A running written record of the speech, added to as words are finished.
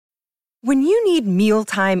When you need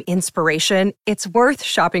mealtime inspiration, it's worth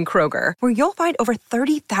shopping Kroger, where you'll find over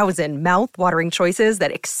 30,000 mouth-watering choices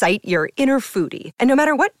that excite your inner foodie. And no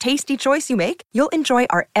matter what tasty choice you make, you'll enjoy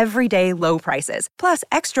our everyday low prices, plus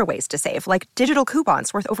extra ways to save, like digital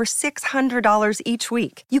coupons worth over $600 each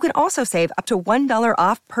week. You can also save up to $1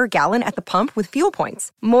 off per gallon at the pump with fuel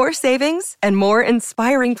points. More savings and more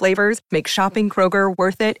inspiring flavors make shopping Kroger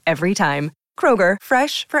worth it every time. Kroger,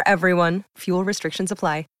 fresh for everyone. Fuel restrictions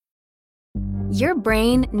apply. Your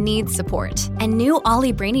brain needs support, and new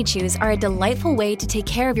Ollie Brainy Chews are a delightful way to take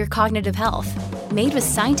care of your cognitive health. Made with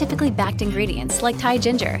scientifically backed ingredients like Thai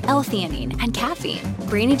ginger, L-theanine, and caffeine,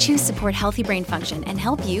 Brainy Chews support healthy brain function and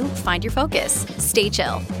help you find your focus, stay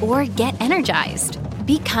chill, or get energized.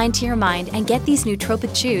 Be kind to your mind and get these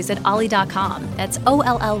nootropic chews at ollie.com. That's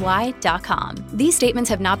OLLY.com. These statements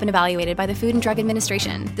have not been evaluated by the Food and Drug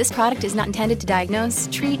Administration. This product is not intended to diagnose,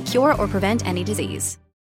 treat, cure, or prevent any disease.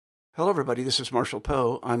 Hello, everybody. This is Marshall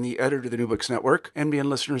Poe. I'm the editor of the New Books Network. NBN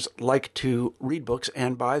listeners like to read books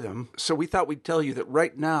and buy them. So we thought we'd tell you that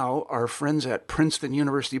right now, our friends at Princeton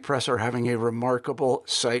University Press are having a remarkable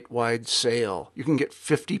site-wide sale. You can get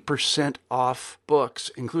 50% off books,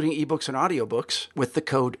 including ebooks and audiobooks, with the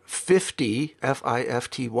code 50,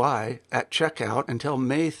 F-I-F-T-Y, at checkout until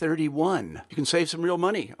May 31. You can save some real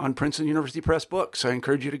money on Princeton University Press books. I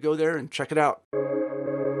encourage you to go there and check it out.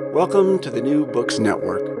 Welcome to the New Books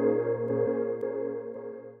Network.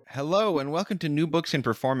 Hello, and welcome to New Books in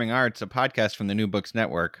Performing Arts, a podcast from the New Books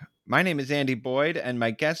Network. My name is Andy Boyd, and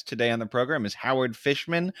my guest today on the program is Howard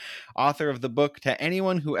Fishman, author of the book To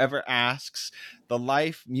Anyone Who Ever Asks, The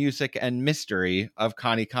Life, Music, and Mystery of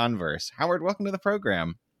Connie Converse. Howard, welcome to the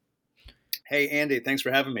program. Hey, Andy, thanks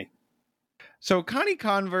for having me. So Connie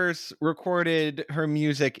Converse recorded her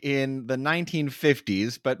music in the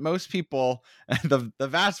 1950s, but most people, the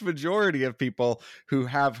vast majority of people who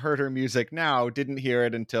have heard her music now didn't hear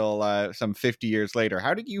it until some 50 years later.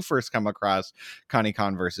 How did you first come across Connie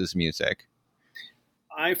Converse's music?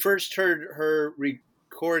 I first heard her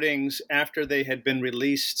recordings after they had been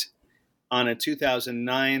released on a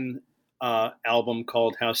 2009 album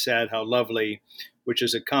called How Sad, How Lovely, which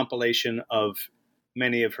is a compilation of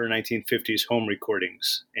many of her 1950s home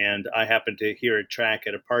recordings. And I happened to hear a track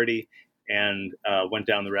at a party and went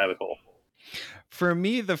down the rabbit hole. For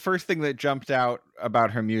me, the first thing that jumped out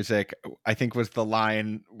about her music, I think, was the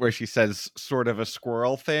line where she says sort of a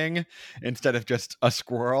squirrel thing instead of just a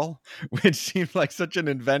squirrel, which seemed like such an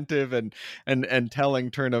inventive and telling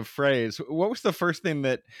turn of phrase. What was the first thing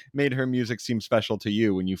that made her music seem special to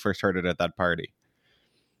you when you first heard it at that party?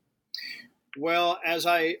 Well, as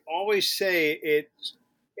I always say,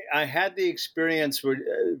 I had the experience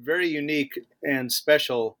very unique and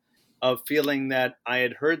special of feeling that I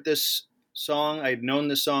had heard this song, I'd known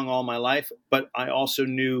this song all my life, but I also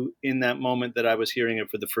knew in that moment that I was hearing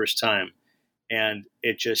it for the first time. And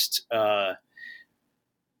it just,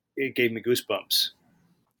 it gave me goosebumps.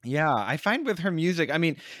 Yeah, I find with her music, I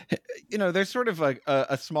mean, you know, there's sort of like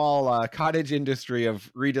a small cottage industry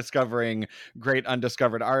of rediscovering great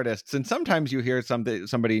undiscovered artists. And sometimes you hear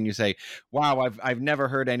somebody and you say, wow, I've never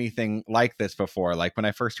heard anything like this before. Like when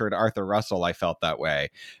I first heard Arthur Russell, I felt that way.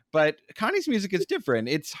 But Connie's music is different.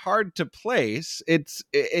 It's hard to place. It's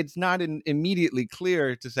not immediately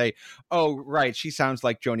clear to say, oh, right, she sounds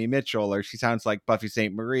like Joni Mitchell or she sounds like Buffy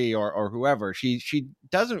St. Marie or whoever. She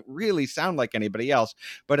doesn't really sound like anybody else.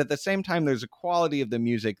 But at the same time, there's a quality of the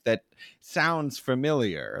music that sounds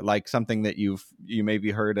familiar, like something that you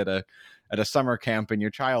maybe heard at a summer camp in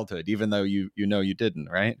your childhood, even though you you didn't,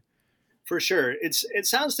 right? For sure. It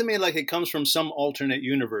sounds to me like it comes from some alternate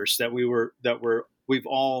universe that we've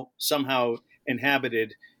all somehow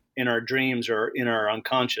inhabited in our dreams or in our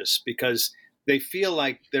unconscious, because they feel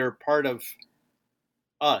like they're part of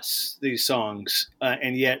us, these songs,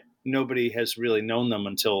 and yet nobody has really known them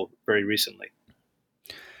until very recently.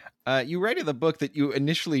 You write in the book that you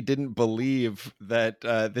initially didn't believe that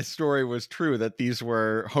this story was true, that these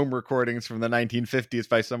were home recordings from the 1950s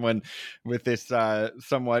by someone with this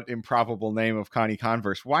somewhat improbable name of Connie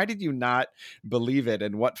Converse. Why did you not believe it,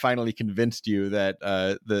 and what finally convinced you that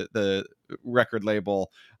the record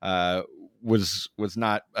label was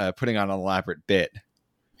not putting on an elaborate bit?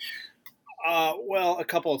 Well, a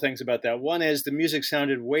couple of things about that. One is the music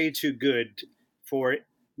sounded way too good for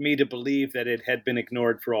me to believe that it had been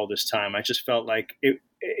ignored for all this time. I just felt like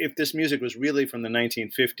if this music was really from the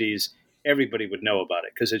 1950s, everybody would know about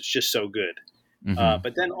it because it's just so good. Mm-hmm.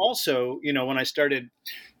 But then also, you know, when I started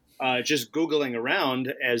just Googling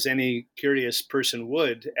around, as any curious person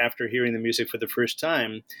would after hearing the music for the first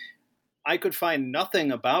time, I could find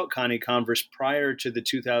nothing about Connie Converse prior to the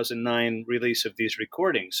 2009 release of these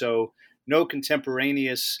recordings. So no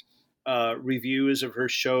contemporaneous reviews of her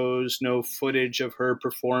shows, no footage of her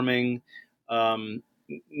performing,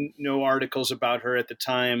 no articles about her at the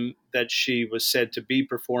time that she was said to be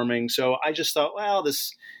performing. So I just thought, well,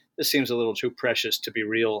 this seems a little too precious to be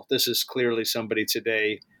real. This is clearly somebody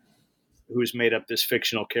today who's made up this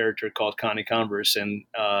fictional character called Connie Converse, and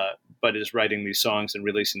but is writing these songs and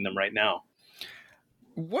releasing them right now.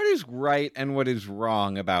 What is right and what is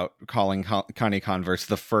wrong about calling Connie Converse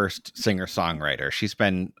the first singer-songwriter? She's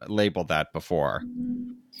been labeled that before.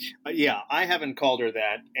 Yeah, I haven't called her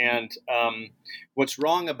that. And what's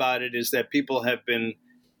wrong about it is that people have been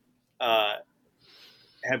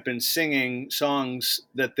singing songs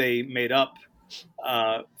that they made up,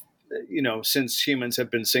 since humans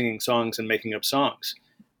have been singing songs and making up songs.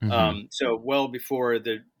 Mm-hmm. So well before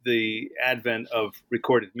the advent of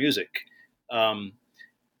recorded music.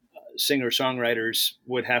 Singer-songwriters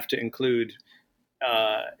would have to include,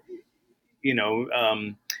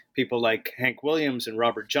 people like Hank Williams and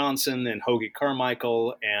Robert Johnson and Hoagie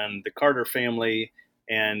Carmichael and the Carter family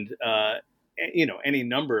and, any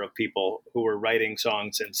number of people who were writing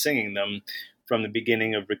songs and singing them from the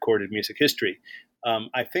beginning of recorded music history.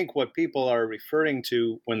 I think what people are referring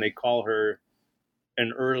to when they call her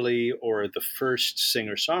an early or the first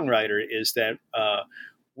singer-songwriter is that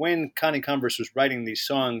when Connie Converse was writing these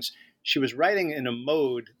songs, she was writing in a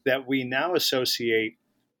mode that we now associate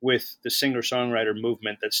with the singer-songwriter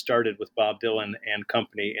movement that started with Bob Dylan and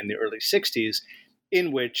company in the early 60s,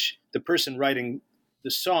 in which the person writing the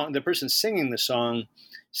song, the person singing the song,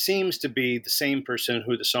 seems to be the same person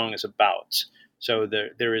who the song is about. So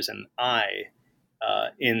there is an I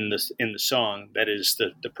in the song that is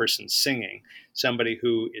the person singing, somebody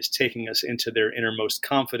who is taking us into their innermost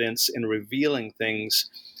confidence and revealing things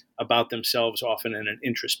about themselves, often in an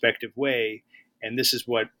introspective way. And this is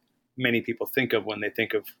what many people think of when they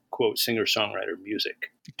think of, quote, singer-songwriter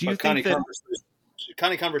music. Do you think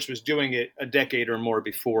Connie Converse was doing it a decade or more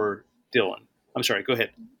before Dylan? I'm sorry, go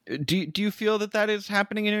ahead. Do you feel that is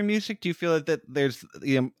happening in your music? Do you feel that there's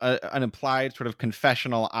an implied sort of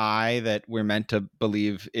confessional I that we're meant to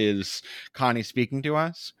believe is Connie speaking to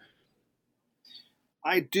us?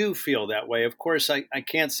 I do feel that way. Of course, I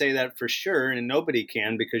can't say that for sure, and nobody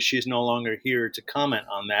can because she's no longer here to comment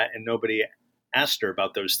on that, and nobody asked her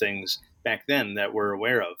about those things back then that we're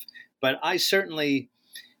aware of. But I certainly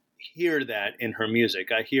hear that in her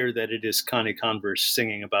music. I hear that it is Connie Converse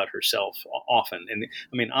singing about herself often. And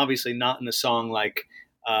I mean, obviously not in a song like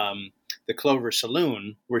The Clover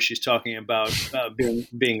Saloon, where she's talking about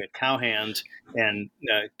being a cowhand and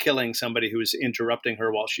killing somebody who's interrupting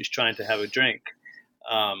her while she's trying to have a drink.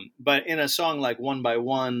 But in a song like One by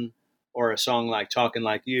One or a song like Talking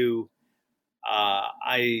Like You,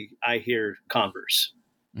 I hear Converse.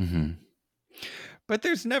 Mm-hmm. But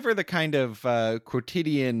there's never the kind of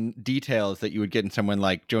quotidian details that you would get in someone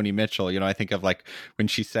like Joni Mitchell. I think of like when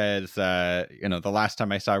she says, the last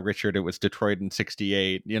time I saw Richard, it was Detroit in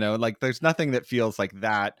 '68. Like there's nothing that feels like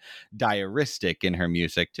that diaristic in her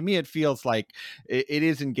music. To me, it feels like it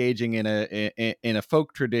is engaging in a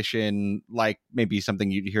folk tradition, like maybe something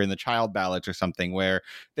you'd hear in the child ballads or something, where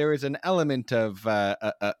there is an element of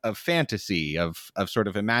fantasy, of sort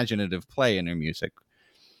of imaginative play in her music.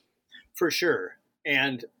 For sure.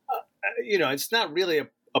 And, it's not really a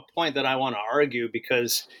point that I want to argue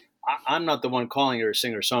because I'm not the one calling her a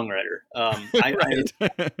singer-songwriter. Right.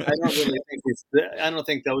 I don't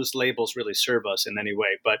think those labels really serve us in any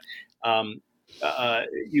way. But one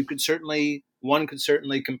could certainly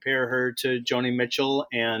compare her to Joni Mitchell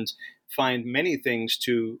and find many things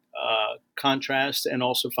to contrast and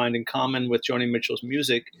also find in common with Joni Mitchell's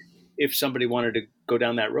music if somebody wanted to go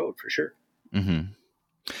down that road, for sure. Mm-hmm.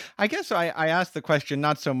 I guess I asked the question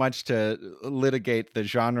not so much to litigate the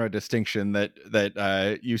genre distinction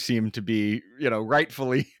that you seem to be,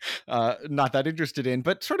 rightfully not that interested in,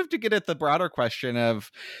 but sort of to get at the broader question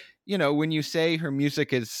of, when you say her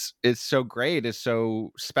music is so great, is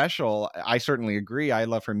so special, I certainly agree. I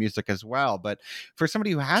love her music as well. But for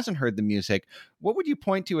somebody who hasn't heard the music, what would you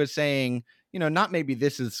point to as saying, not maybe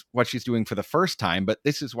this is what she's doing for the first time, but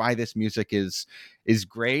this is why this music is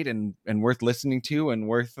great and worth listening to and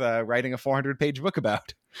worth writing a 400-page book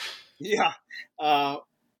about? Yeah.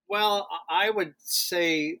 Well, I would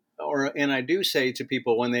say, and I do say to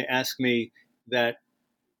people when they ask me that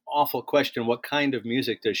awful question, what kind of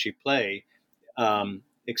music does she play?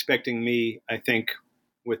 Expecting me, I think,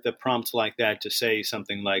 with a prompt like that to say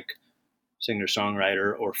something like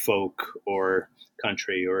singer-songwriter or folk or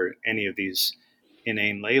country or any of these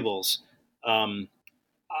inane labels.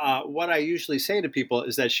 What I usually say to people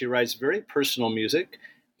is that she writes very personal music,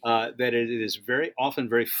 that it is very often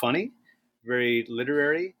very funny, very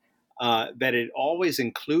literary, that it always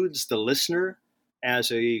includes the listener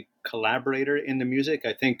as a collaborator in the music.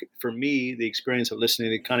 I think for me, the experience of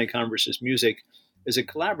listening to Connie Converse's music is a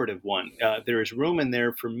collaborative one. There is room in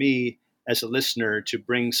there for me as a listener to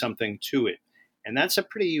bring something to it. And that's a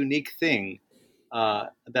pretty unique thing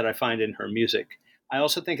that I find in her music. I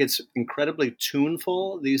also think it's incredibly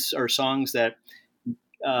tuneful. These are songs that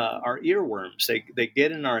are earworms. They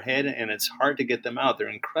get in our head, and it's hard to get them out. They're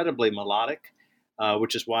incredibly melodic,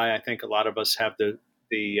 which is why I think a lot of us have the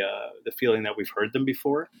feeling that we've heard them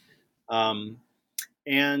before. And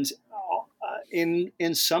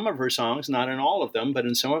in some of her songs, not in all of them, but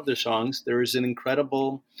in some of their songs, there is an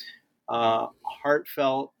incredible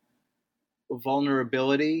heartfelt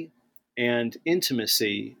vulnerability and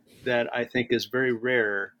intimacy that I think is very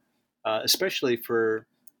rare, especially for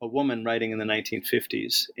a woman writing in the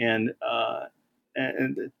 1950s. And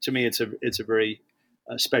to me, it's a very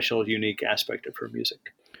special, unique aspect of her music.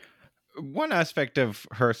 One aspect of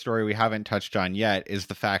her story we haven't touched on yet is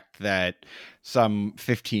the fact that some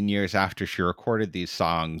 15 years after she recorded these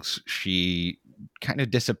songs, she kind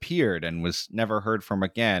of disappeared and was never heard from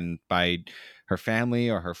again by her family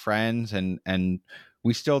or her friends. And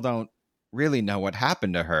we still don't really know what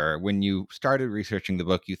happened to her. When you started researching the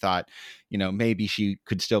book, you thought, maybe she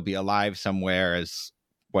could still be alive somewhere as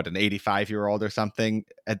an 85-year-old or something.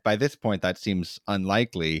 By this point, that seems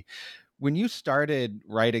unlikely. When you started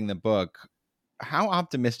writing the book, how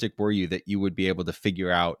optimistic were you that you would be able to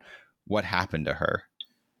figure out what happened to her?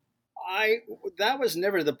 That was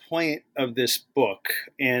never the point of this book.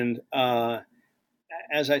 And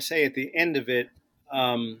as I say at the end of it,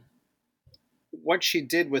 what she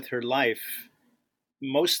did with her life,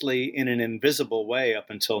 mostly in an invisible way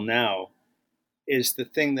up until now, is the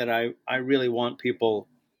thing that I really want people,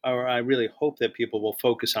 or I really hope that people will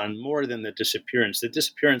focus on more than the disappearance. The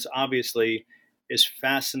disappearance obviously is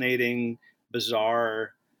fascinating,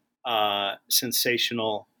 bizarre,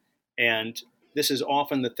 sensational, and this is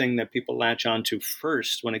often the thing that people latch onto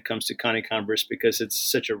first when it comes to Connie Converse, because it's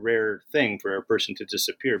such a rare thing for a person to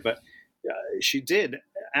disappear. But she did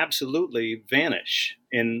absolutely vanish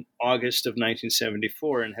in August of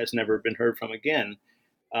 1974 and has never been heard from again.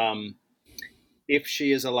 If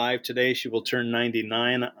she is alive today, she will turn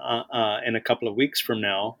 99 in a couple of weeks from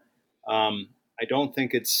now. I don't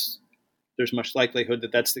think there's much likelihood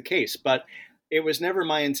that that's the case, but it was never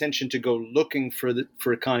my intention to go looking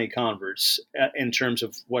for Connie Converse in terms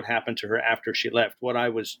of what happened to her after she left. What I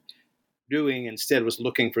was doing instead was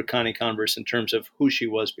looking for Connie Converse in terms of who she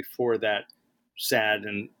was before that sad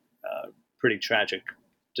and pretty tragic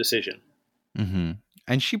decision. Mm-hmm.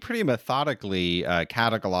 And she pretty methodically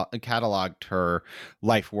cataloged her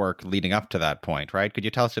life work leading up to that point, right? Could you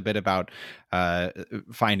tell us a bit about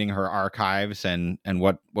finding her archives and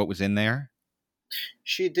what was in there?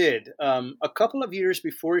 She did. A couple of years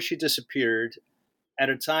before she disappeared, at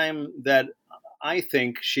a time that I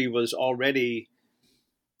think she was already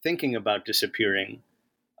thinking about disappearing,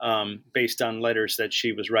 based on letters that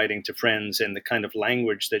she was writing to friends and the kind of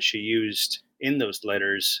language that she used in those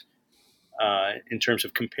letters, in terms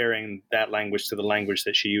of comparing that language to the language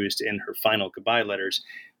that she used in her final goodbye letters.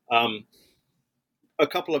 A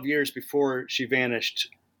couple of years before she vanished,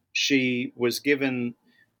 she was given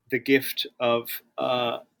the gift of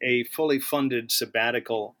a fully funded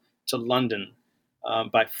sabbatical to London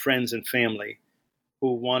by friends and family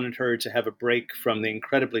who wanted her to have a break from the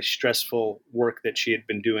incredibly stressful work that she had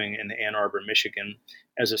been doing in Ann Arbor, Michigan,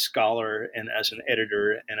 as a scholar and as an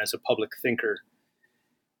editor and as a public thinker.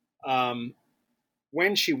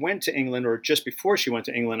 When she went to England, or just before she went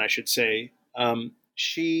to England, I should say,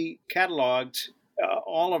 she cataloged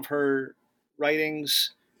all of her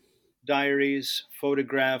writings, diaries,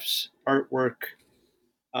 photographs, artwork,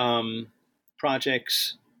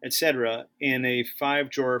 projects, etc., in a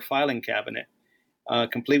 5-drawer filing cabinet,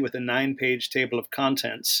 complete with a 9-page table of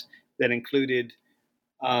contents that included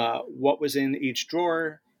what was in each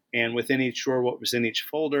drawer, and within each drawer what was in each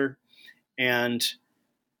folder. And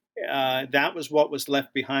that was what was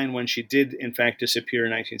left behind when she did, in fact, disappear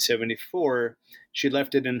in 1974. She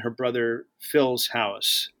left it in her brother Phil's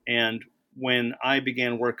house. And when I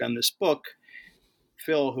began work on this book,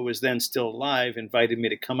 Phil, who was then still alive, invited me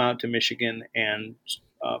to come out to Michigan and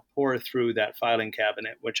pour through that filing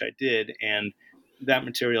cabinet, which I did. And that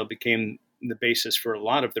material became the basis for a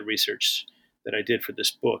lot of the research that I did for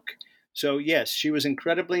this book. So, yes, she was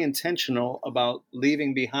incredibly intentional about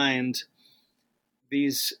leaving behind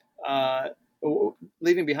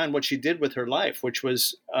what she did with her life, which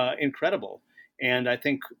was incredible. And I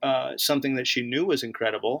think something that she knew was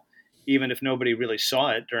incredible, even if nobody really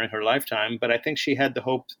saw it during her lifetime. But I think she had the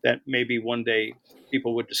hope that maybe one day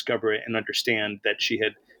people would discover it and understand that she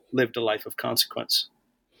had lived a life of consequence.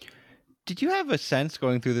 Did you have a sense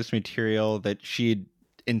going through this material that she'd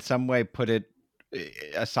in some way put it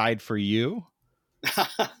aside for you?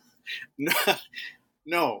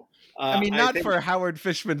 No. I mean, I not think for Howard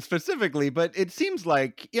Fishman specifically, but it seems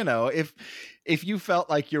like, if you felt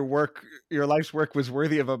like your life's work was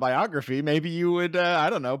worthy of a biography, maybe you would, I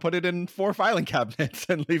don't know, put it in 4 filing cabinets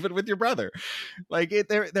and leave it with your brother. Like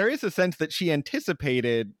there is a sense that she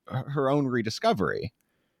anticipated her own rediscovery.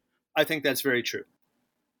 I think that's very true.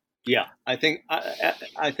 Yeah, I think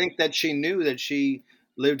that she knew that she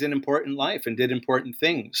lived an important life and did important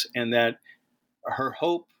things, and that her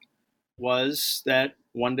hope was that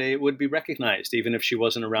one day it would be recognized, even if she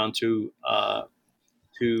wasn't around to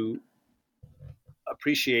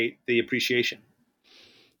appreciate the appreciation.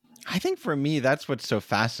 I think for me, that's what's so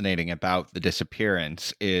fascinating about the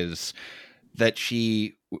disappearance is that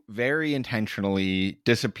she very intentionally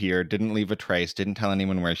disappeared, didn't leave a trace, didn't tell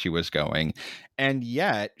anyone where she was going. And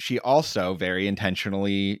yet she also very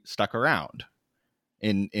intentionally stuck around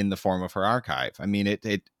in the form of her archive. I mean,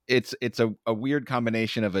 it's a weird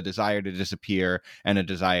combination of a desire to disappear and a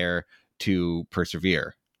desire to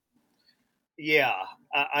persevere. Yeah,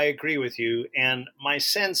 I agree with you. And my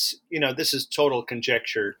sense, this is total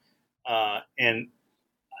conjecture, and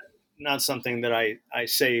not something that I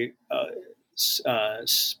say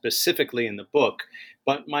specifically in the book,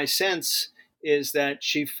 but my sense is that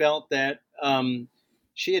she felt that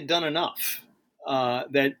she had done enough,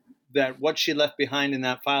 that what she left behind in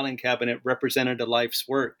that filing cabinet represented a life's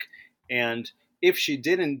work. And if she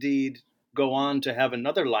did indeed go on to have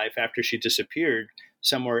another life after she disappeared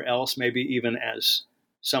somewhere else, maybe even as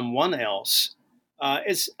someone else,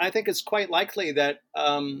 I think it's quite likely that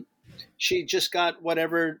she just got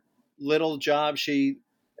whatever little job she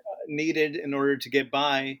needed in order to get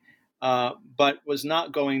by, but was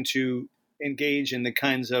not going to engage in the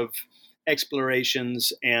kinds of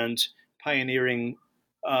explorations and pioneering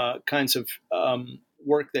kinds of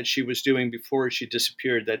work that she was doing before she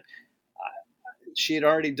disappeared. That she had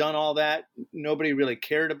already done all that. Nobody really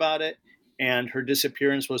cared about it. And her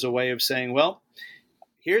disappearance was a way of saying, well,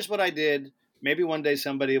 here's what I did. Maybe one day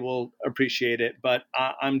somebody will appreciate it, but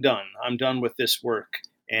I'm done. I'm done with this work.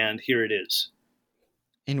 And here it is.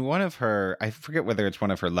 In one of her, I forget whether it's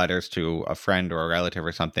one of her letters to a friend or a relative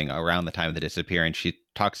or something around the time of the disappearance, she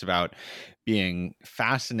talks about being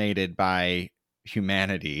fascinated by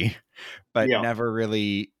humanity, but Yeah. never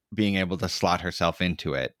really being able to slot herself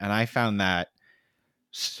into it. And I found that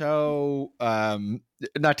so,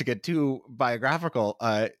 not to get too biographical,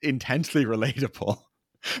 intensely relatable,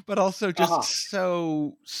 but also just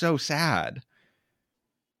so sad.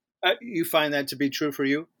 You find that to be true for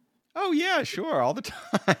you? Oh yeah, sure, all the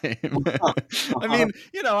time. I mean,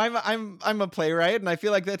 I'm a playwright, and I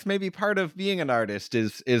feel like that's maybe part of being an artist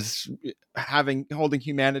is holding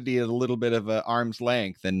humanity at a little bit of an arm's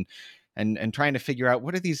length and trying to figure out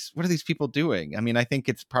what are these people doing. I mean, I think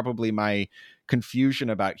it's probably my confusion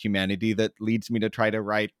about humanity that leads me to try to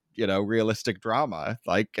write realistic drama.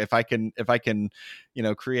 Like if I can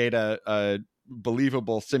create a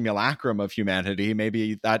believable simulacrum of humanity,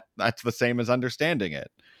 maybe that's the same as understanding it.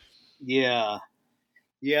 Yeah,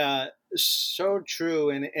 so true.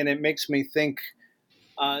 And it makes me think,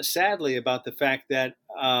 sadly, about the fact that,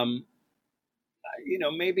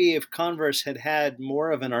 maybe if Converse had had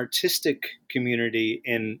more of an artistic community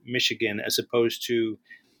in Michigan as opposed to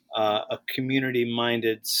a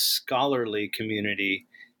community-minded, scholarly community,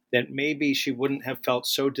 that maybe she wouldn't have felt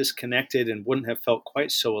so disconnected and wouldn't have felt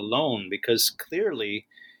quite so alone, because clearly,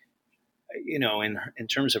 in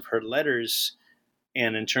terms of her letters,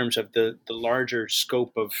 and in terms of the larger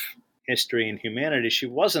scope of history and humanity, she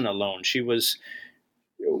wasn't alone. She was,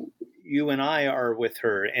 you and I are with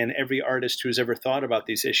her, and every artist who's ever thought about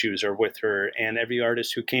these issues are with her, and every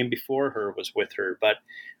artist who came before her was with her. But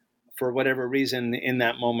for whatever reason, in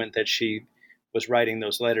that moment that she was writing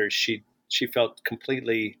those letters, she felt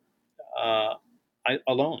completely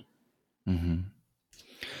alone. Mm-hmm.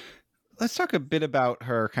 Let's talk a bit about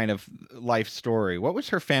her kind of life story. What was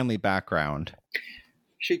her family background?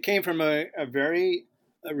 She came from a very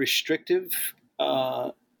restrictive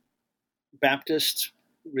Baptist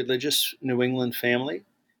religious New England family,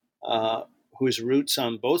 whose roots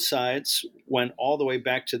on both sides went all the way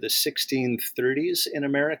back to the 1630s in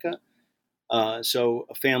America. So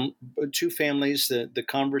two families, the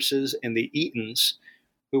Converses and the Eatons,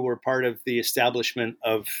 who were part of the establishment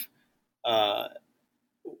of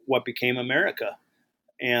what became America,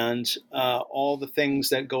 and all the things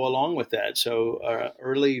that go along with that. So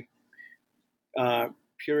early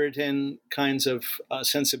Puritan kinds of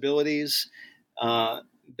sensibilities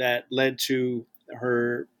that led to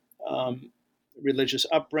her religious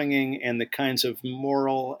upbringing and the kinds of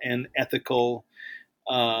moral and ethical,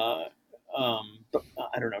 I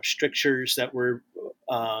don't know, strictures that were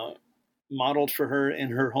modeled for her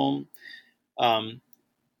in her home.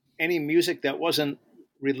 Any music that wasn't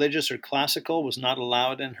religious or classical was not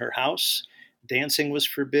allowed in her house. Dancing was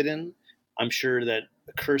forbidden. I'm sure that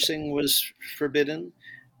cursing was forbidden.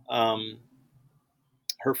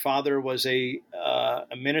 Her father was a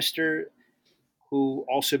minister who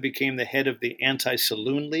also became the head of the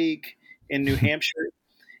Anti-Saloon League in New Hampshire,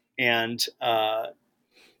 and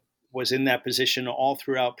was in that position all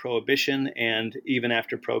throughout Prohibition and even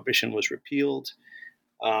after Prohibition was repealed.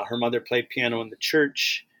 Her mother played piano in the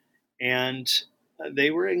church, and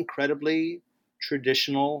they were incredibly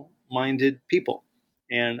traditional-minded people.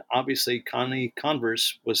 And obviously, Connie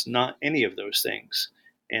Converse was not any of those things,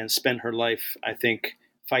 and spent her life, I think,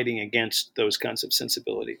 fighting against those kinds of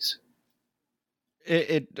sensibilities.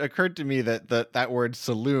 It occurred to me that that word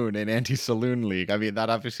saloon in Anti-Saloon League, I mean,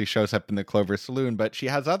 that obviously shows up in the Clover Saloon, but she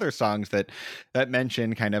has other songs that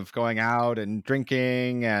mention kind of going out and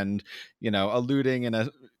drinking and, alluding in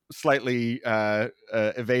a slightly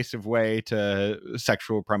evasive way to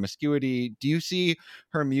sexual promiscuity. Do you see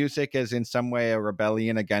her music as in some way a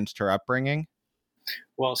rebellion against her upbringing?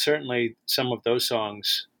 Well, certainly some of those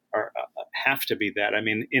songs are have to be that. I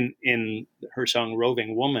mean, in her song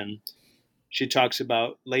 "Roving Woman," she talks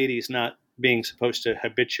about ladies not being supposed to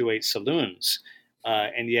habituate saloons,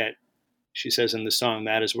 and yet she says in the song,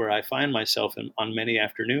 "That is where I find myself on many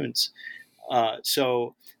afternoons."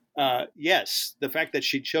 Yes, the fact that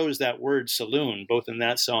she chose that word "saloon" both in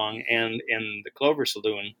that song and in the Clover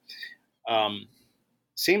Saloon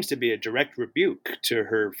seems to be a direct rebuke to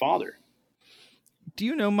her father. Do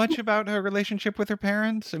you know much about her relationship with her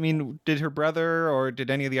parents? I mean, did her brother or did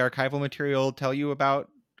any of the archival material tell you about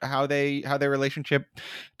how their relationship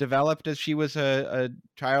developed as she was a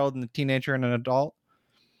child and a teenager and an adult?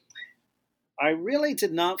 I really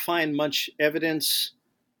did not find much evidence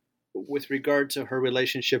with regard to her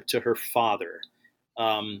relationship to her father.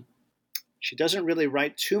 She doesn't really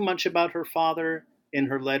write too much about her father in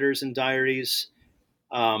her letters and diaries.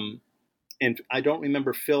 And I don't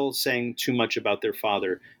remember Phil saying too much about their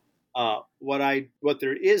father. What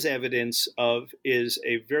there is evidence of is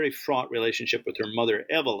a very fraught relationship with her mother,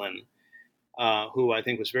 Evelyn, who I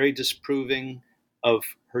think was very disapproving of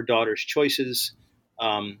her daughter's choices,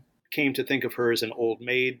 came to think of her as an old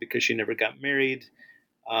maid because she never got married,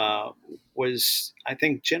 was, I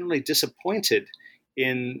think, generally disappointed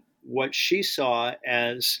in what she saw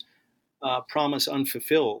as promise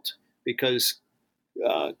unfulfilled, because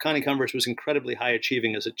Connie Converse was incredibly high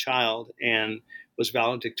achieving as a child and was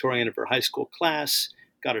valedictorian of her high school class,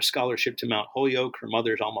 got her scholarship to Mount Holyoke, her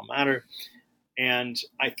mother's alma mater. And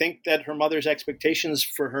I think that her mother's expectations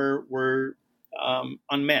for her were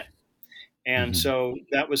unmet. And so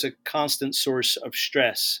that was a constant source of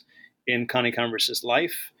stress in Connie Converse's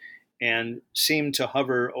life and seemed to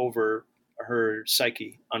hover over her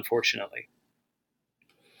psyche, unfortunately.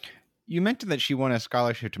 You mentioned that she won a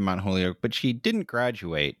scholarship to Mount Holyoke, but she didn't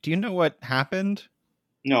graduate. Do you know what happened?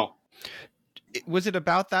 No. Was it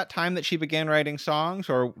about that time that she began writing songs,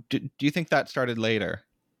 or do you think that started later?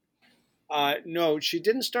 No, she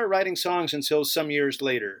didn't start writing songs until some years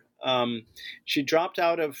later. She dropped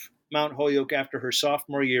out of Mount Holyoke after her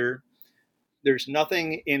sophomore year. There's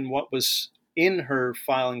nothing in what was in her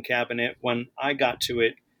filing cabinet when I got to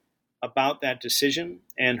it about that decision,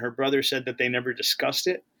 and her brother said that they never discussed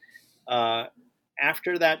it.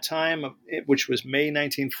 After that time, which was May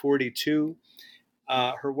 1942,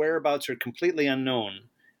 her whereabouts are completely unknown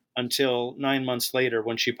until 9 months later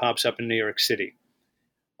when she pops up in New York City.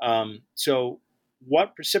 So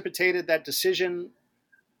what precipitated that decision,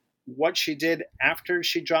 what she did after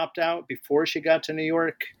she dropped out, before she got to New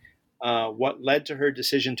York, what led to her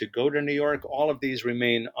decision to go to New York, all of these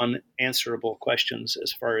remain unanswerable questions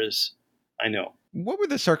as far as I know. What were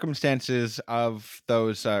the circumstances of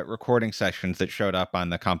those recording sessions that showed up on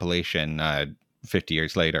the compilation 50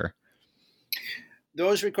 years later?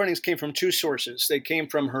 Those recordings came from two sources. They came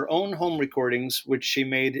from her own home recordings, which she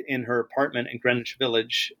made in her apartment in Greenwich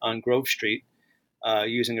Village on Grove Street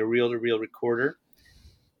using a reel-to-reel recorder.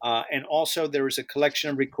 And also there was a collection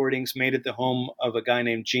of recordings made at the home of a guy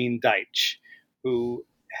named Gene Deitch, who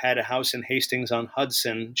had a house in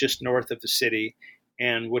Hastings-on-Hudson, just north of the city,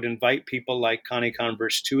 and would invite people like Connie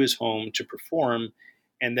Converse to his home to perform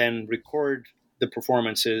and then record the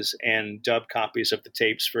performances and dub copies of the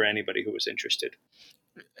tapes for anybody who was interested.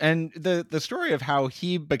 And the story of how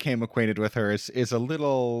he became acquainted with her is a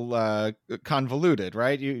little convoluted,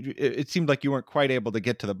 right? It seemed like you weren't quite able to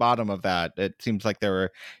get to the bottom of that. It seems like there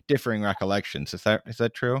were differing recollections. Is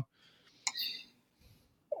that true?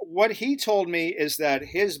 What he told me is that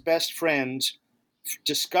his best friend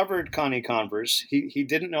discovered Connie Converse. He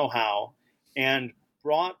didn't know how, and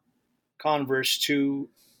brought Converse to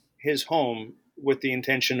his home with the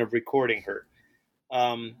intention of recording her.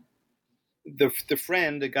 The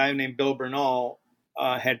friend, a guy named Bill Bernal,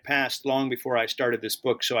 had passed long before I started this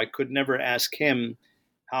book, so I could never ask him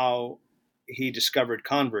how he discovered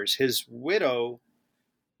Converse. His widow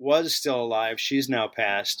was still alive. She's now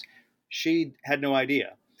passed. She had no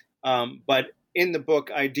idea. But in the book,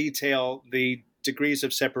 I detail the degrees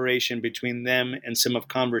of separation between them and some of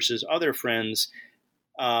Converse's other friends,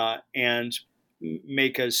 and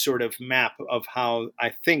make a sort of map of how I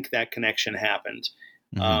think that connection happened.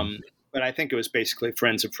 Mm-hmm. But I think it was basically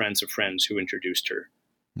friends of friends of friends who introduced her.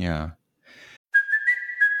 Yeah.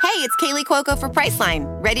 Hey, it's Kaylee Cuoco for Priceline.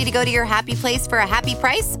 Ready to go to your happy place for a happy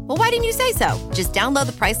price? Well, why didn't you say so? Just download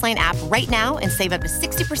the Priceline app right now and save up to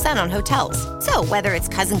 60% on hotels. So whether it's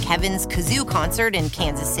Cousin Kevin's Kazoo Concert in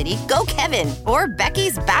Kansas City, go Kevin, or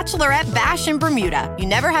Becky's Bachelorette Bash in Bermuda, you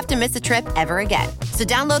never have to miss a trip ever again. So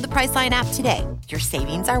download the Priceline app today. Your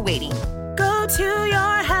savings are waiting. Go to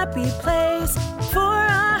your happy place for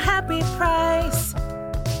a happy price.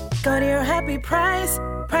 Go to your happy price,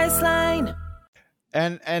 Priceline.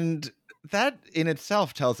 And that in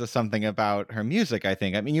itself tells us something about her music, I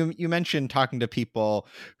think. I mean, you mentioned talking to people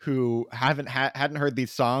who hadn't heard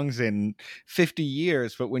these songs in 50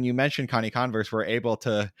 years, but when you mentioned Connie Converse, were able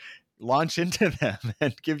to launch into them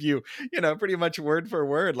and give you, pretty much word for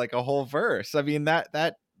word, like a whole verse. I mean,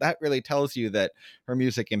 that really tells you that her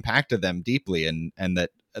music impacted them deeply, and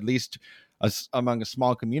that at least among a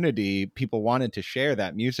small community, people wanted to share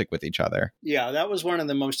that music with each other. Yeah, that was one of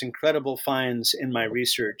the most incredible finds in my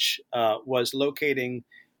research, was locating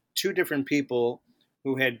two different people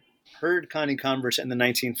who had heard Connie Converse in the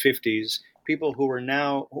 1950s, people who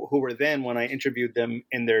were then, when I interviewed them,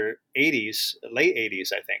 in their 80s, late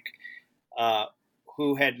 80s, I think,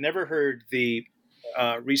 who had never heard the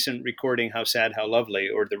recent recording How Sad, How Lovely,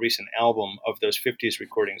 or the recent album of those 50s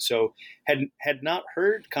recordings. So had not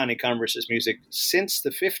heard Connie Converse's music since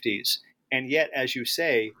the 50s, and yet, as you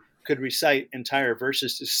say, could recite entire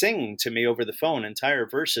verses, to sing to me over the phone entire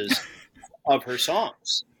verses of her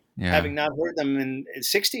songs, having not heard them in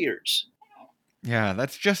 60 years. Yeah,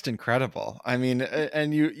 that's just incredible. I mean,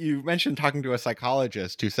 and you mentioned talking to a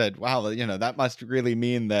psychologist who said, wow, that must really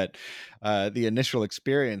mean that the initial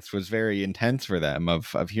experience was very intense for them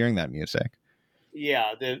of hearing that music.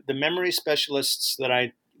 Yeah, the memory specialists that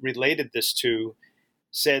I related this to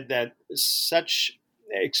said that such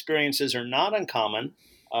experiences are not uncommon,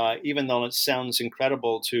 even though it sounds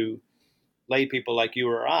incredible to lay people like you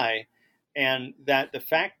or I, and that the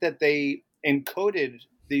fact that they encoded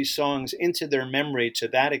these songs into their memory to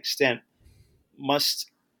that extent must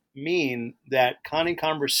mean that Connie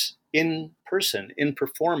Converse in person, in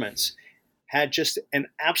performance, had just an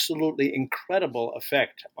absolutely incredible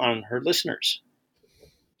effect on her listeners.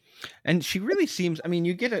 And she really seems, I mean,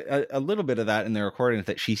 you get a little bit of that in the recordings,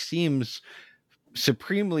 that she seems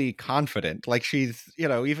supremely confident. Like she's,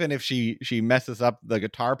 even if she messes up the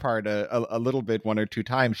guitar part a little bit one or two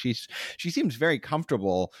times, she seems very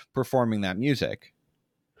comfortable performing that music.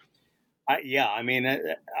 I mean,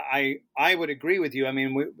 I would agree with you. I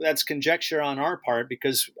mean, that's conjecture on our part,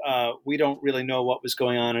 because we don't really know what was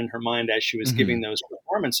going on in her mind as she was giving those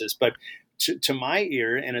performances. But to my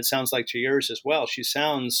ear, and it sounds like to yours as well, she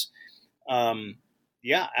sounds,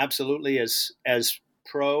 absolutely as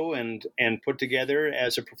pro and put together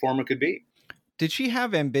as a performer could be. Did she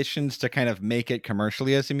have ambitions to kind of make it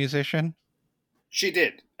commercially as a musician? She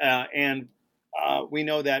did, and we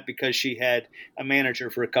know that because she had a manager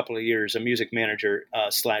for a couple of years, a music manager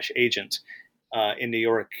 / agent in New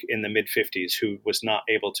York in the mid-50s, who was not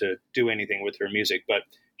able to do anything with her music, but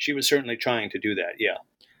she was certainly trying to do that. Yeah.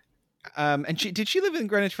 And did she live in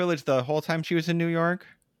Greenwich Village the whole time she was in New York?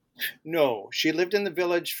 No, she lived in the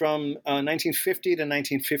Village from 1950 to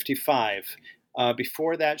 1955.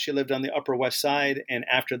 Before that, she lived on the Upper West Side, and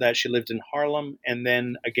after that, she lived in Harlem, and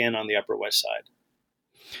then again on the Upper West Side.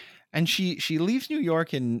 And she leaves New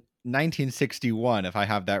York in 1961, if I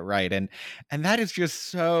have that right, and that is just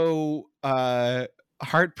so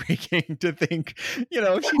heartbreaking to think,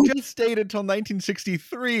 if she just stayed until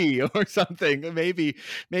 1963 or something, maybe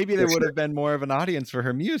there would have been more of an audience for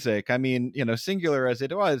her music. I mean, singular as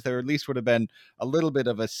it was, there at least would have been a little bit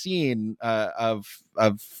of a scene of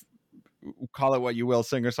call it what you will,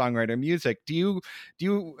 singer-songwriter music. Do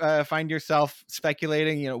you find yourself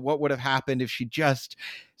speculating, what would have happened if she just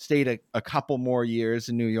stayed a couple more years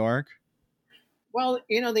in New York? Well,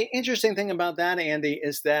 the interesting thing about that, Andy,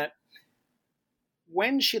 is that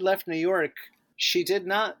when she left New York, she did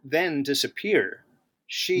not then disappear.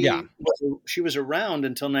 Yeah. She was around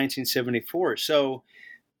until 1974. So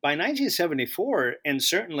by 1974, and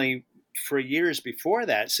certainly for years before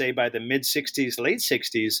that, say by the mid 60s, late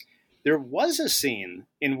 60s, there was a scene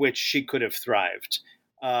in which she could have thrived,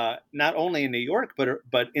 not only in New York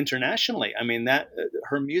but internationally. I mean, that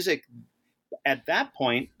her music at that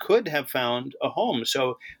point could have found a home.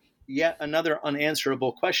 So, yet another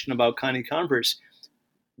unanswerable question about Connie Converse.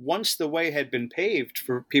 Once the way had been paved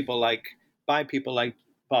for by people like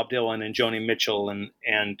Bob Dylan and Joni Mitchell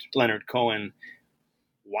and Leonard Cohen,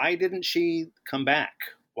 why didn't she come back?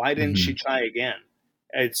 Why didn't she try again?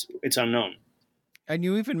 It's unknown. And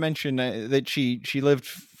you even mentioned that she lived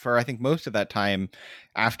for, I think, most of that time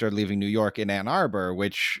after leaving New York in Ann Arbor,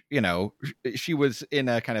 which, she was in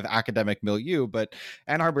a kind of academic milieu, but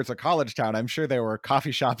Ann Arbor's a college town. I'm sure there were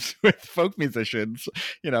coffee shops with folk musicians,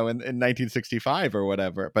 in 1965 or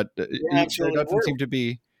whatever. But there doesn't seem to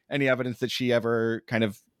be any evidence that she ever kind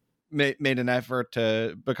of made an effort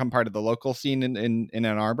to become part of the local scene in Ann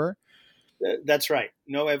Arbor. That's right.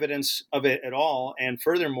 No evidence of it at all. And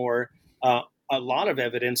furthermore, a lot of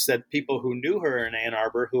evidence that people who knew her in Ann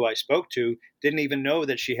Arbor, who I spoke to, didn't even know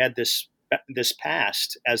that she had this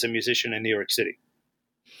past as a musician in New York City.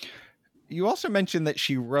 You also mentioned that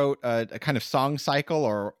she wrote a kind of song cycle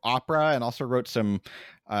or opera, and also wrote some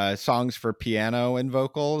songs for piano and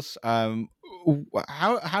vocals.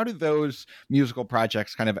 How do those musical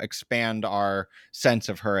projects kind of expand our sense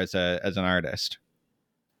of her as an artist?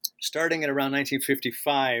 Starting at around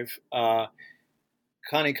 1955,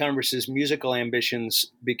 Connie Converse's musical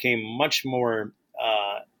ambitions became much more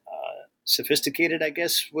sophisticated, I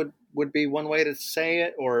guess would be one way to say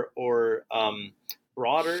it, or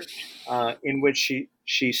broader, in which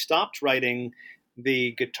she stopped writing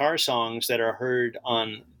the guitar songs that are heard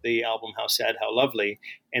on the album How Sad, How Lovely,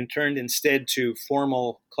 and turned instead to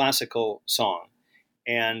formal classical song.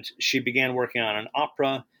 And she began working on an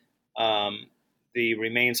opera, the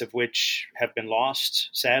remains of which have been lost,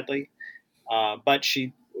 sadly. But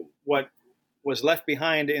what was left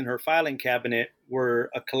behind in her filing cabinet were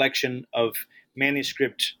a collection of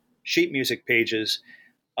manuscript sheet music pages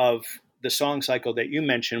of the song cycle that you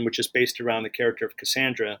mentioned, which is based around the character of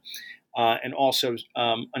Cassandra, and also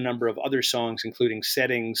a number of other songs, including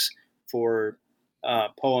settings for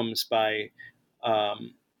poems by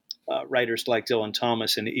writers like Dylan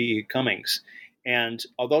Thomas and E.E. Cummings. And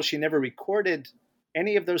although she never recorded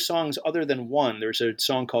any of those songs other than one, there's a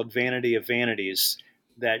song called Vanity of Vanities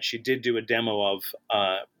that she did do a demo of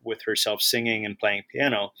with herself singing and playing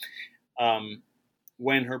piano.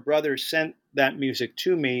 When her brother sent that music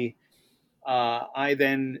to me, I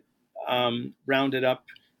then rounded up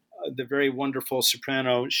the very wonderful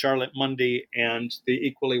soprano Charlotte Mundy and the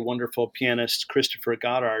equally wonderful pianist Christopher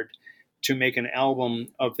Goddard to make an album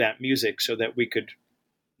of that music so that we could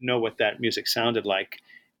know what that music sounded like.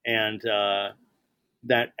 And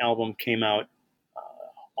that album came out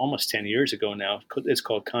almost 10 years ago now. It's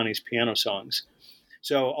called Connie's Piano Songs.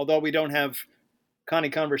 So although we don't have Connie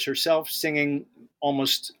Converse herself singing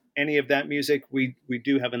almost any of that music, we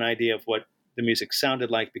do have an idea of what the music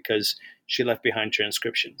sounded like because she left behind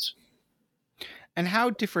transcriptions. And how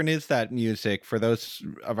different is that music for those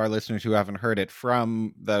of our listeners who haven't heard it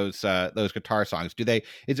from those guitar songs?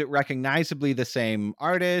 Is it recognizably the same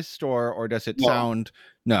artist, or does it sound?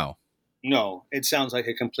 No, it sounds like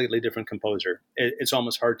a completely different composer. It's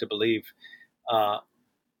almost hard to believe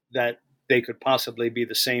that they could possibly be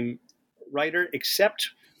the same writer,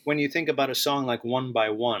 except when you think about a song like One by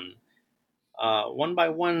One. One by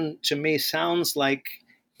One to me sounds like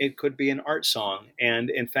it could be an art song. And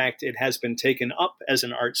in fact, it has been taken up as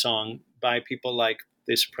an art song by people like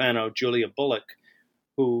the soprano Julia Bullock,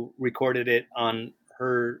 who recorded it on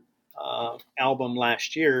her album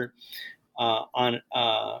last year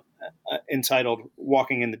entitled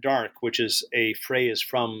Walking in the Dark, which is a phrase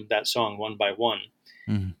from that song, One by One.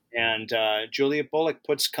 Mm-hmm. And Julia Bullock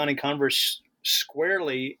puts Connie Converse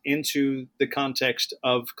squarely into the context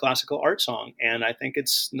of classical art song, and I think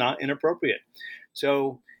it's not inappropriate.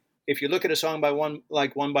 So if you look at a song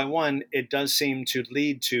like One by One, it does seem to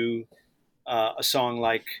lead to a song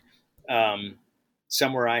like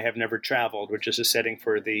Somewhere I Have Never Traveled, which is a setting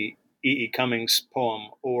for the E.E. Cummings poem,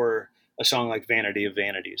 or a song like Vanity of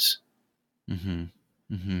Vanities. Mm-hmm.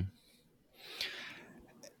 Mm-hmm.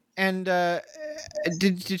 And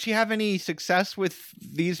Did she have any success with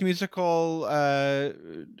these musical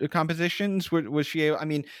compositions? Was she? I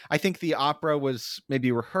mean, I think the opera was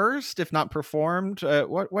maybe rehearsed, if not performed.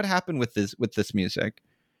 What happened with this music?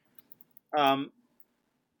 Um,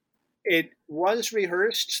 it was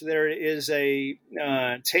rehearsed. There is a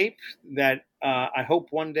tape that I hope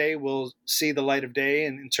one day will see the light of day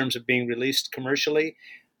in terms of being released commercially.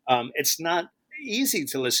 It's not easy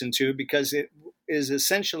to listen to because it is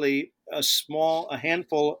essentially a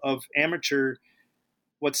handful of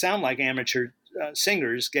what sound like amateur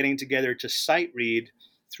singers getting together to sight read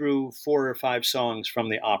through 4 or 5 songs from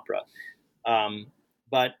the opera.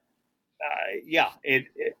 But yeah,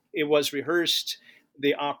 it was rehearsed.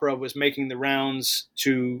 The opera was making the rounds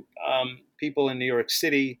to people in New York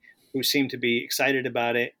City who seemed to be excited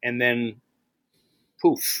about it, and then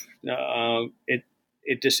poof,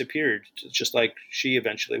 it disappeared, just like she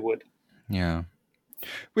eventually would. Yeah.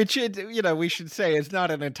 Which, we should say is not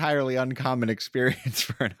an entirely uncommon experience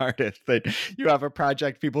for an artist, that you have a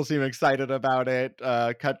project, people seem excited about it,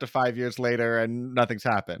 cut to 5 years later and nothing's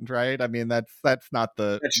happened, right? I mean, that's not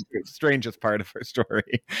the strangest part of her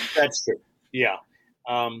story. That's true. Yeah.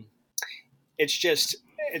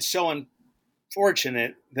 It's so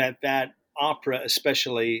unfortunate that opera,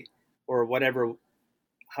 especially, or whatever,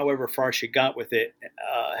 however far she got with it,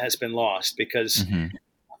 has been lost because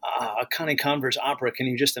a Connie Converse opera, can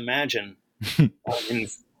you just imagine?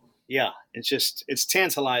 Yeah, it's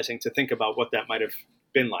tantalizing to think about what that might have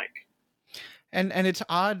been like. And it's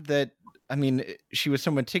odd that, I mean, she was so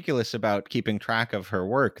meticulous about keeping track of her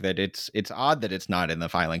work that it's odd that it's not in the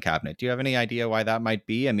filing cabinet. Do you have any idea why that might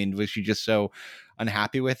be? I mean, was she just so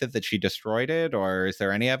unhappy with it that she destroyed it, or is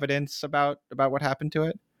there any evidence about what happened to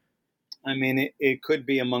it? I mean, it could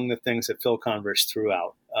be among the things that Phil Converse threw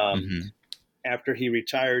out. After he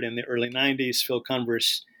retired in the early 90s, Phil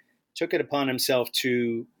Converse took it upon himself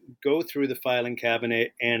to go through the filing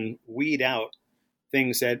cabinet and weed out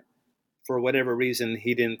things that, for whatever reason,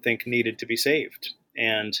 he didn't think needed to be saved.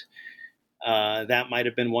 And that might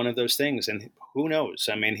have been one of those things. And who knows?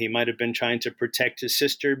 I mean, he might have been trying to protect his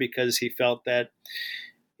sister because he felt that,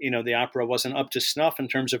 the opera wasn't up to snuff in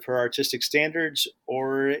terms of her artistic standards,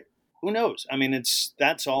 or who knows? I mean,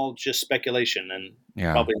 that's all just speculation, and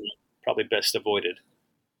probably best avoided.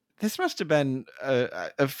 This must have been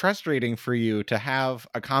frustrating for you to have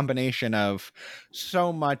a combination of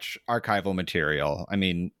so much archival material. I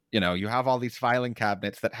mean, you have all these filing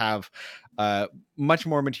cabinets that have much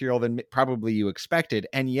more material than probably you expected,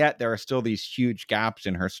 and yet there are still these huge gaps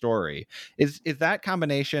in her story. Is that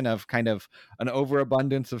combination of kind of an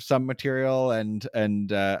overabundance of some material and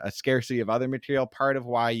a scarcity of other material part of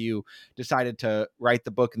why you decided to write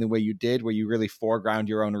the book in the way you did, where you really foreground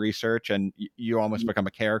your own research and you almost become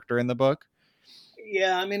a character in the book?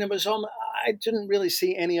 Yeah, I mean, I didn't really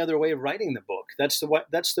see any other way of writing the book. That's why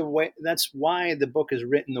the book is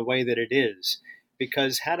written the way that it is.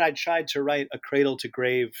 Because had I tried to write a cradle to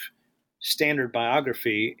grave standard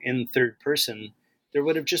biography in third person, there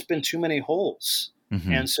would have just been too many holes.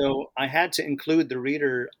 And so I had to include the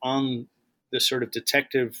reader on the sort of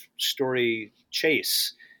detective story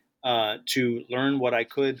chase to learn what I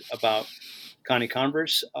could about Connie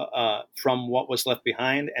Converse from what was left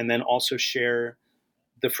behind, and then also share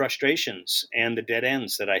the frustrations and the dead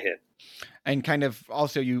ends that I hit. And kind of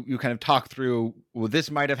also you kind of talk through, well,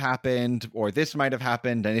 this might have happened, or this might have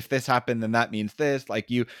happened, and if this happened, then that means this.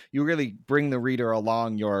 Like you really bring the reader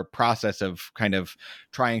along your process of kind of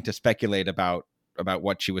trying to speculate about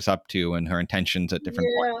what she was up to and her intentions at different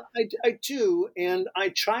points. Yeah, I do, and I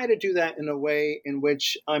try to do that in a way in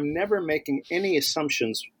which I'm never making any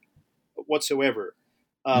assumptions whatsoever.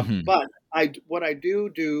 But what I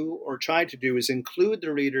do or try to do is include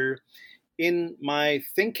the reader in my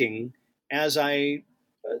thinking as I,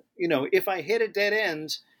 if I hit a dead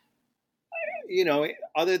end,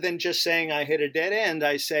 other than just saying I hit a dead end,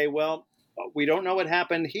 I say, well, we don't know what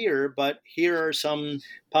happened here, but here are some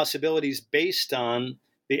possibilities based on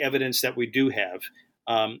the evidence that we do have.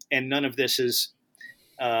 And none of this is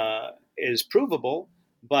provable,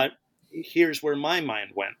 but here's where my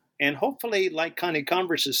mind went. And hopefully, like Connie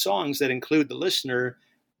Converse's songs that include the listener,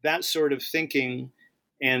 that sort of thinking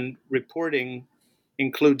and reporting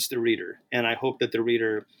includes the reader. And I hope that the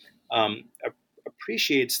reader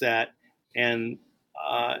appreciates that and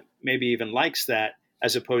maybe even likes that,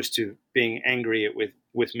 as opposed to being angry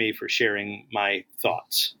with me for sharing my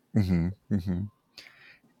thoughts. I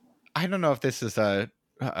don't know if this is a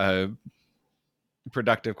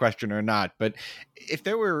productive question or not, but is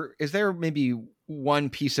there maybe one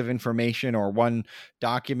piece of information or one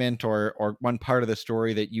document or one part of the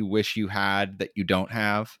story that you wish you had that you don't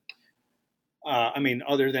have? I mean,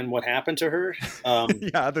 other than what happened to her.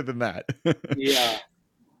 Yeah, other than that. Yeah.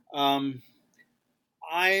 Um,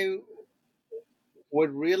 I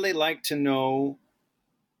would really like to know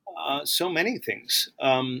so many things.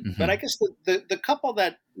 But I Hmm. guess the couple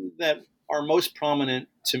that are most prominent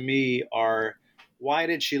to me are, why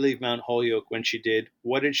did she leave Mount Holyoke when she did?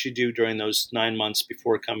 What did she do during those 9 months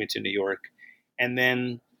before coming to New York? And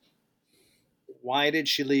then why did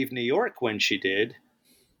she leave New York when she did?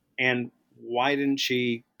 And why didn't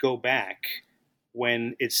she go back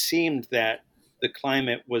when it seemed that the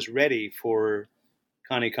climate was ready for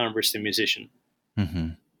Connie Converse, the musician? Hmm.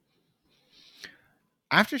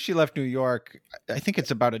 After she left New York, I think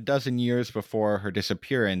it's about a dozen years before her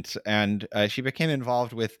disappearance, and she became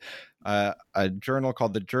involved with a journal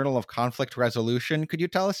called the Journal of Conflict Resolution. Could you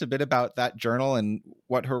tell us a bit about that journal and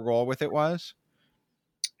what her role with it was?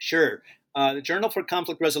 Sure. The Journal for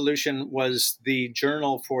Conflict Resolution was the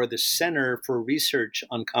journal for the Center for Research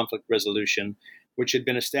on Conflict Resolution, which had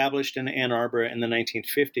been established in Ann Arbor in the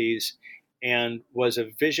 1950s and was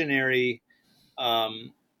a visionary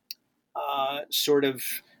um, sort of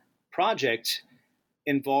project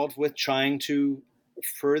involved with trying to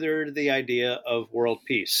further the idea of world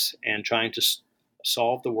peace and trying to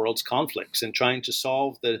solve the world's conflicts and trying to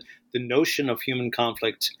solve the notion of human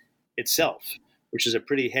conflict itself, which is a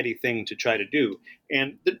pretty heady thing to try to do.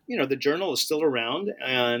 And the journal is still around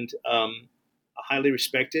and highly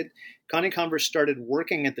respected. Connie Converse started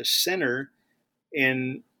working at the center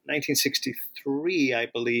in 1963, I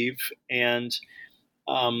believe, and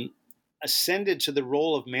um, ascended to the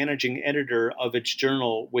role of managing editor of its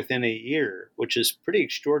journal within a year, which is pretty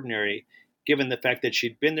extraordinary given the fact that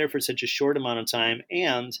she'd been there for such a short amount of time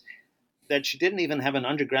and that she didn't even have an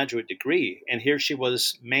undergraduate degree. And here she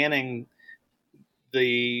was manning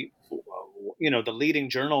the the leading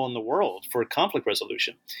journal in the world for conflict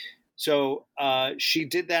resolution. So she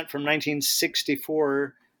did that from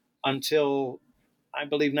 1964 until I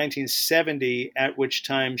believe 1970, at which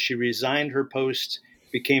time she resigned her post,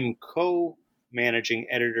 became co-managing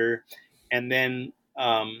editor, and then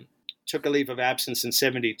took a leave of absence in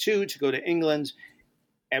 72 to go to England,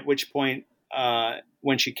 at which point,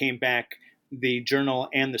 when she came back, the journal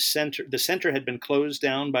and the center had been closed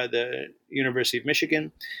down by the University of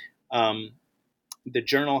Michigan. Um, the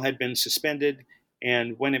journal had been suspended,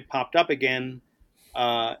 and when it popped up again,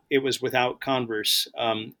 it was without Converse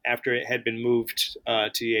after it had been moved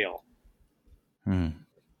to Yale. Hmm.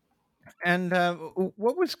 And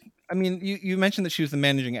what was, I mean, you mentioned that she was the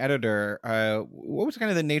managing editor. What was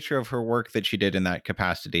kind of the nature of her work that she did in that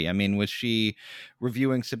capacity? I mean, was she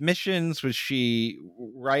reviewing submissions? Was she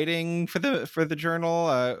writing for the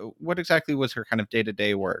journal? What exactly was her kind of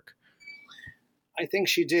day-to-day work? I think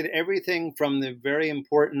she did everything from the very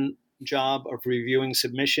important job of reviewing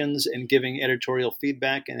submissions and giving editorial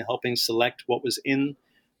feedback and helping select what was in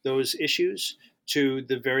those issues to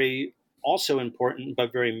the very also important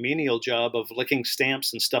but very menial job of licking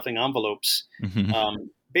stamps and stuffing envelopes.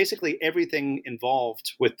 Basically, everything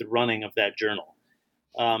involved with the running of that journal.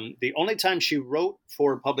 The only time she wrote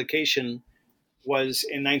for publication was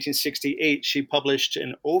in 1968. She published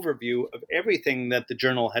an overview of everything that the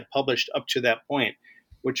journal had published up to that point,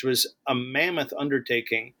 which was a mammoth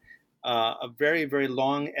undertaking, a very, very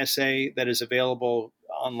long essay that is available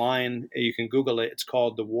online. You can Google it. It's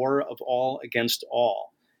called The War of All Against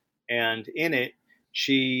All. And in it,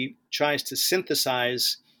 she tries to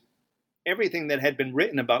synthesize everything that had been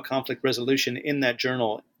written about conflict resolution in that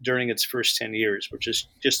journal during its first 10 years, which is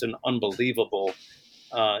just an unbelievable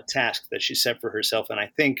task that she set for herself, and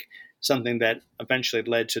I think something that eventually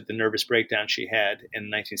led to the nervous breakdown she had in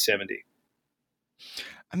 1970.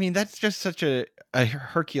 I mean, that's just such a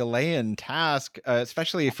Herculean task,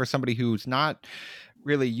 especially for somebody who's not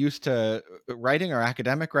really used to writing or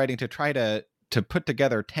academic writing, to try to put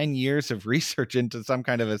together 10 years of research into some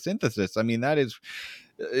kind of a synthesis. I mean, that is,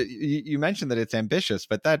 you mentioned that it's ambitious,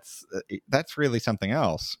 but that's really something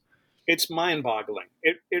else. It's mind-boggling.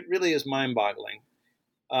 It really is mind-boggling.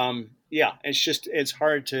 Yeah, it's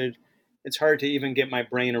hard to even get my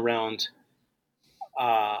brain around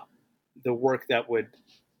the work that would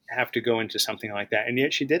have to go into something like that, and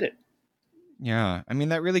yet she did it. Yeah, I mean,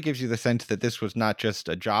 that really gives you the sense that this was not just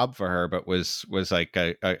a job for her, but was like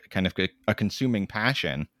a kind of a consuming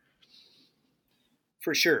passion.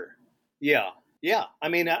 For sure. Yeah, yeah. I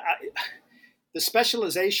mean, the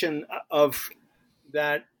specialization of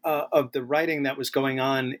that of the writing that was going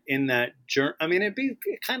on in that journal. I mean, it'd be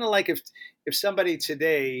kind of like if somebody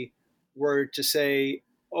today were to say,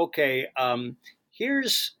 okay,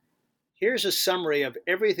 here's a summary of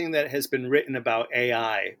everything that has been written about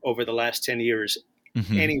AI over the last 10 years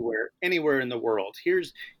anywhere in the world.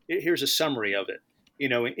 Here's a summary of it,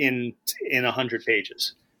 in 100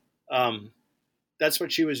 pages. That's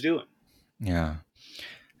what she was doing. Yeah.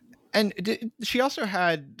 And she also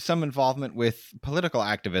had some involvement with political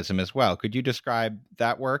activism as well. Could you describe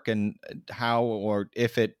that work and how or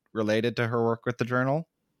if it related to her work with the journal?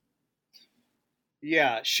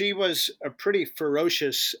 Yeah, she was a pretty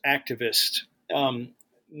ferocious activist,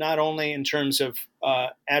 not only in terms of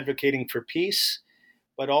advocating for peace,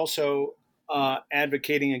 but also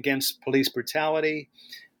advocating against police brutality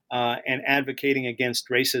and advocating against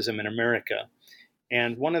racism in America.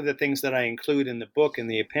 And one of the things that I include in the book, in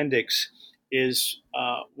the appendix, is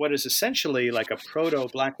what is essentially like a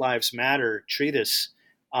proto-Black Lives Matter treatise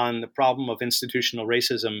on the problem of institutional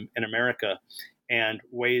racism in America and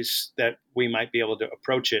ways that we might be able to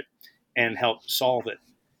approach it and help solve it.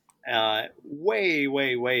 Way,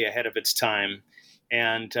 way, way ahead of its time.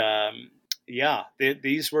 And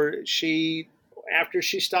after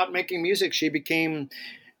she stopped making music, she became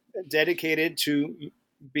dedicated to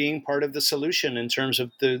being part of the solution in terms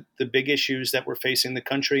of the big issues that were facing the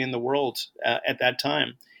country and the world at that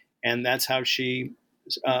time. And that's how she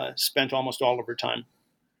spent almost all of her time.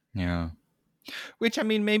 Yeah. Which, I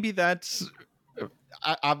mean, maybe that's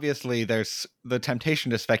obviously there's the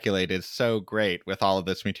temptation to speculate is so great with all of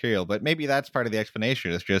this material, but maybe that's part of the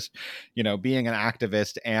explanation is just, being an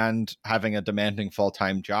activist and having a demanding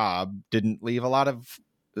full-time job didn't leave a lot of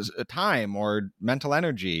time or mental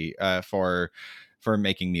energy for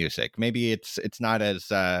making music. Maybe it's not as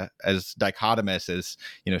dichotomous as,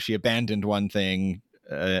 she abandoned one thing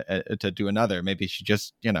to do another. Maybe she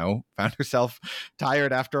just, found herself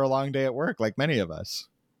tired after a long day at work, like many of us.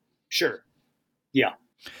 Sure. Yeah.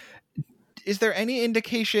 Is there any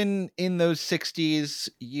indication in those 60s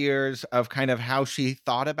years of kind of how she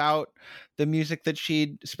thought about the music that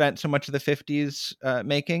she'd spent so much of the 50s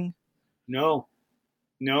making? No.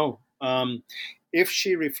 If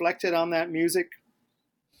she reflected on that music,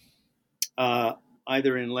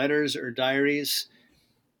 either in letters or diaries,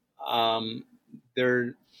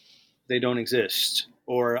 they don't exist,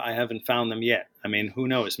 or I haven't found them yet. I mean, who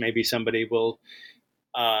knows? Maybe somebody will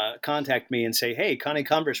contact me and say, "Hey, Connie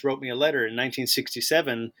Converse wrote me a letter in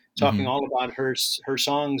 1967 talking all about her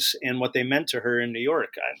songs and what they meant to her in New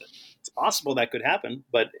York." It's possible that could happen,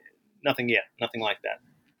 but nothing yet. Nothing like that.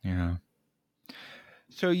 Yeah.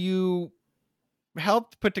 So you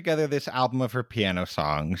helped put together this album of her piano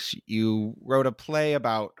songs. You wrote a play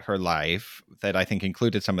about her life that I think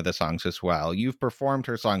included some of the songs as well. You've performed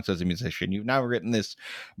her songs as a musician. You've now written this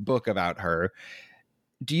book about her.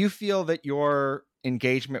 Do you feel that your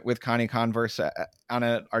engagement with Connie Converse on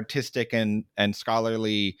an artistic and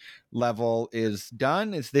scholarly level is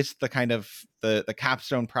done? Is this the kind of the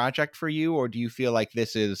capstone project for you, or do you feel like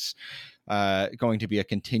this is going to be a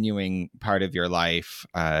continuing part of your life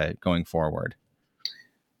going forward?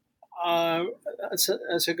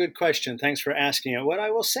 That's a good question. Thanks for asking it. What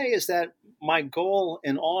I will say is that my goal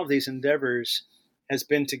in all of these endeavors has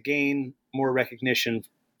been to gain more recognition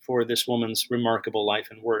for this woman's remarkable life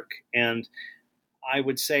and work. And I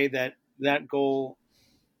would say that goal,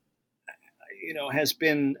 has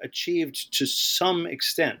been achieved to some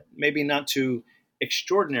extent, maybe not to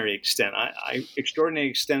extraordinary extent. Extraordinary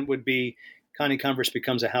extent would be Connie Converse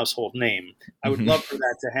becomes a household name. I would love for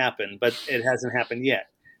that to happen, but it hasn't happened yet.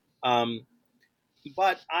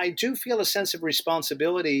 But I do feel a sense of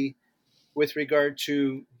responsibility with regard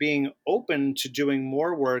to being open to doing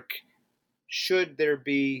more work should there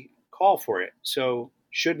be call for it. So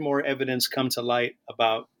should more evidence come to light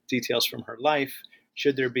about details from her life,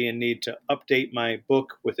 should there be a need to update my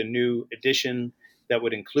book with a new edition that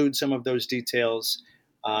would include some of those details,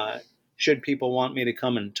 should people want me to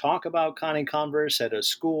come and talk about Connie Converse at a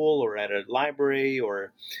school or at a library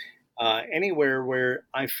or anywhere where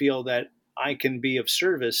I feel that I can be of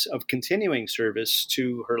service, of continuing service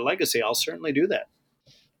to her legacy, I'll certainly do that.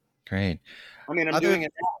 Great. I mean, I'm doing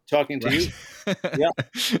it now, talking to you. Yeah.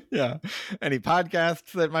 Yeah. Any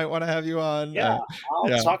podcasts that might want to have you on? Yeah.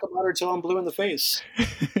 I'll talk about her till I'm blue in the face.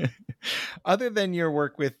 Other than your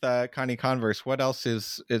work with Connie Converse, what else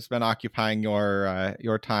has been occupying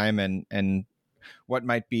your time and what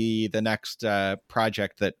might be the next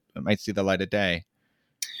project that might see the light of day?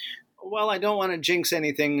 Well, I don't want to jinx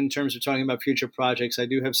anything in terms of talking about future projects. I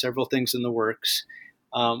do have several things in the works.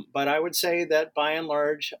 But I would say that by and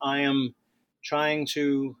large, I am trying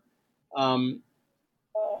to,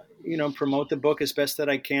 promote the book as best that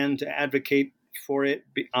I can, to advocate for it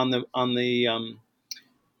on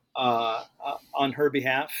her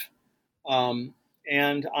behalf.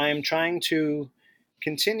 And I am trying to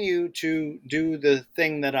continue to do the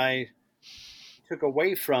thing that I took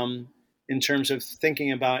away from in terms of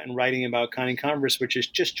thinking about and writing about Connie Converse, which is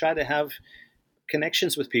just try to have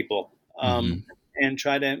connections with people, and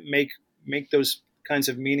try to make those kinds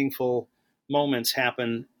of meaningful moments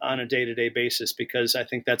happen on a day-to-day basis, because I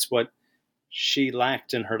think that's what she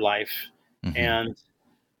lacked in her life. And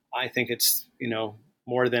I think it's,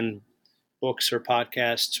 more than books or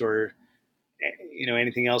podcasts or,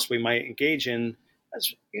 anything else we might engage in.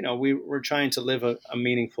 As we're trying to live a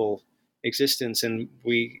meaningful existence, and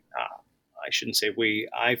I shouldn't say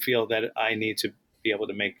I feel that I need to be able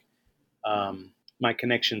to make my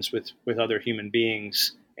connections with other human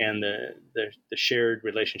beings, and the shared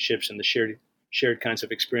relationships and the shared kinds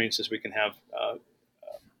of experiences we can have,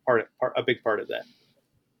 a big part of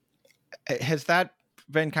that. Has that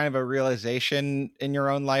been kind of a realization in your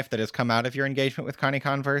own life that has come out of your engagement with Connie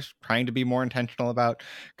Converse, trying to be more intentional about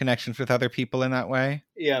connections with other people in that way?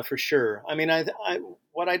 Yeah, for sure. I mean,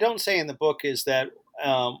 what I don't say in the book is that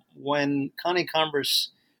when Connie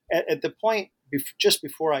Converse, at the point just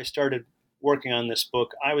before I started working on this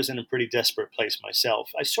book, I was in a pretty desperate place myself.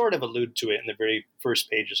 I sort of allude to it in the very first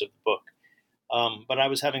pages of the book, but I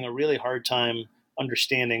was having a really hard time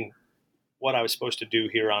understanding what I was supposed to do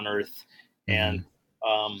here on Earth, and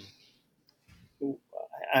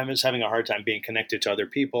I was having a hard time being connected to other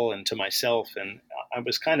people and to myself, and I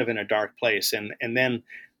was kind of in a dark place. And then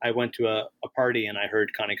I went to a party and I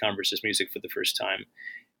heard Connie Converse's music for the first time,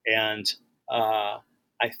 and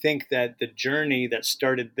I think that the journey that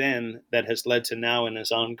started then, that has led to now and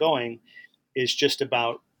is ongoing, is just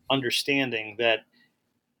about understanding that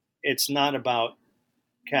it's not about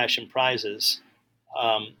cash and prizes.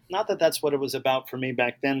 Not that that's what it was about for me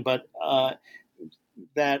back then, but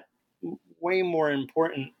that way more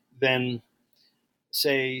important than,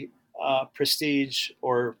 say, prestige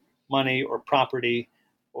or money or property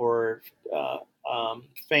or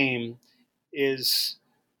fame is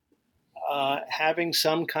having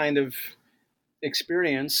some kind of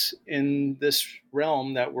experience in this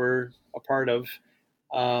realm that we're a part of,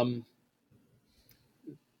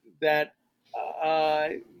 that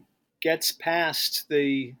gets past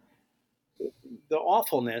the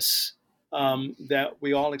awfulness that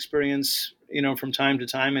we all experience, from time to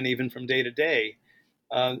time and even from day to day.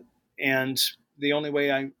 And the only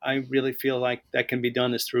way I really feel like that can be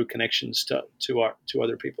done is through connections to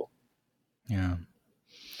other people. Yeah.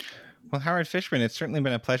 Well, Howard Fishman, it's certainly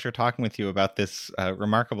been a pleasure talking with you about this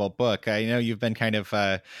remarkable book. I know you've been kind of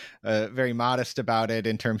very modest about it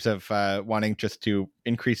in terms of wanting just to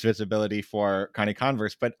increase visibility for Connie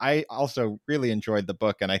Converse, but I also really enjoyed the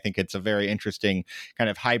book, and I think it's a very interesting kind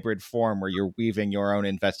of hybrid form where you're weaving your own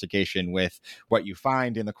investigation with what you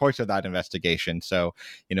find in the course of that investigation. So,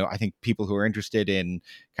 I think people who are interested in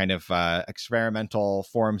kind of experimental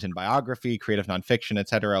forms in biography, creative nonfiction, et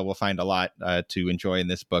cetera, will find a lot to enjoy in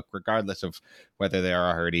this book, regardless of whether they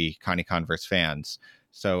are already Connie Converse fans.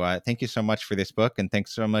 So thank you so much for this book, and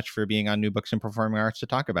thanks so much for being on New Books in Performing Arts to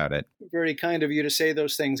talk about it. Very kind of you to say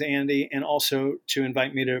those things, Andy, and also to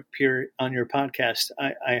invite me to appear on your podcast.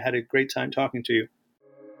 I had a great time talking to you.